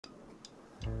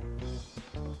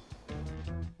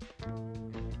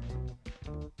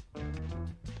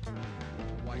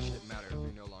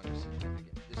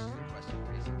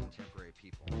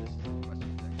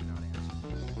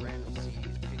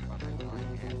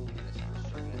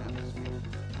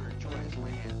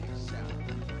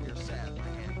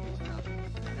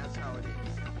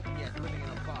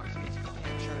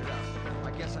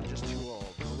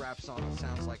song that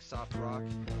sounds like soft rock,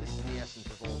 this is the essence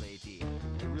of old AD.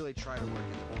 They really try to work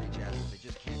in the free jazz, but they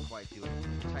just can't quite do it.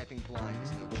 Typing blind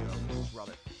is no joke, it's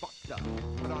rather fucked up.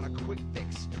 Put on a quick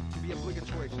fix to be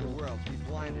obligatory to the world, to be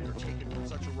blinded or taken for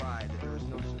such a ride that there is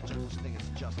no such thing as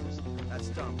justice. That's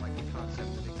dumb, like the concept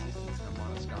of existence in a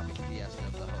monoscopic fiesta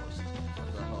of the host,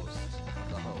 of the host, of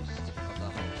the host, of the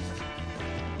host.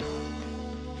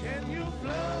 Can you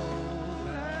flow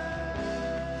like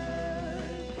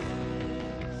this?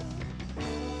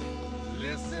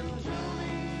 Listen to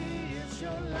me, it's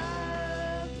your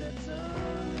life that's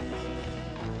on me.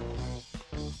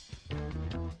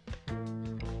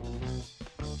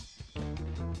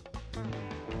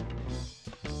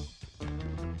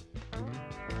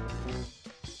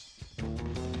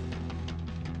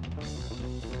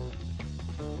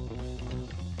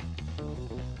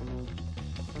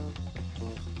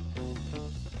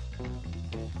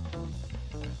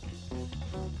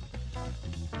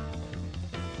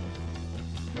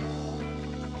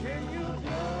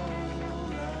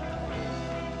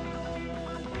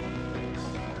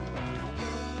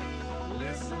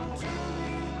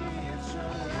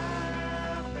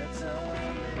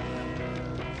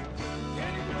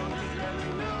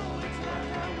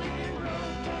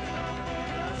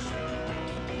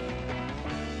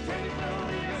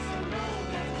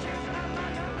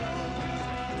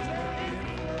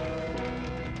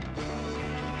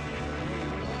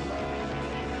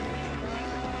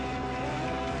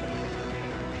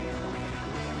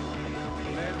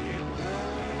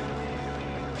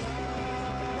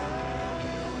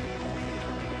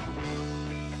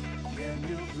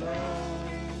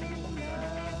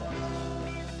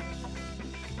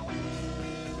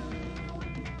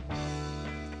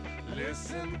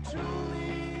 Listen to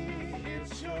me,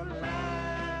 it's your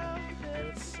life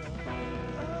that's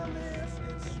on me.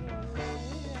 It's your life.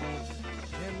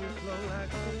 Can you flow like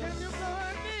this? Can you flow?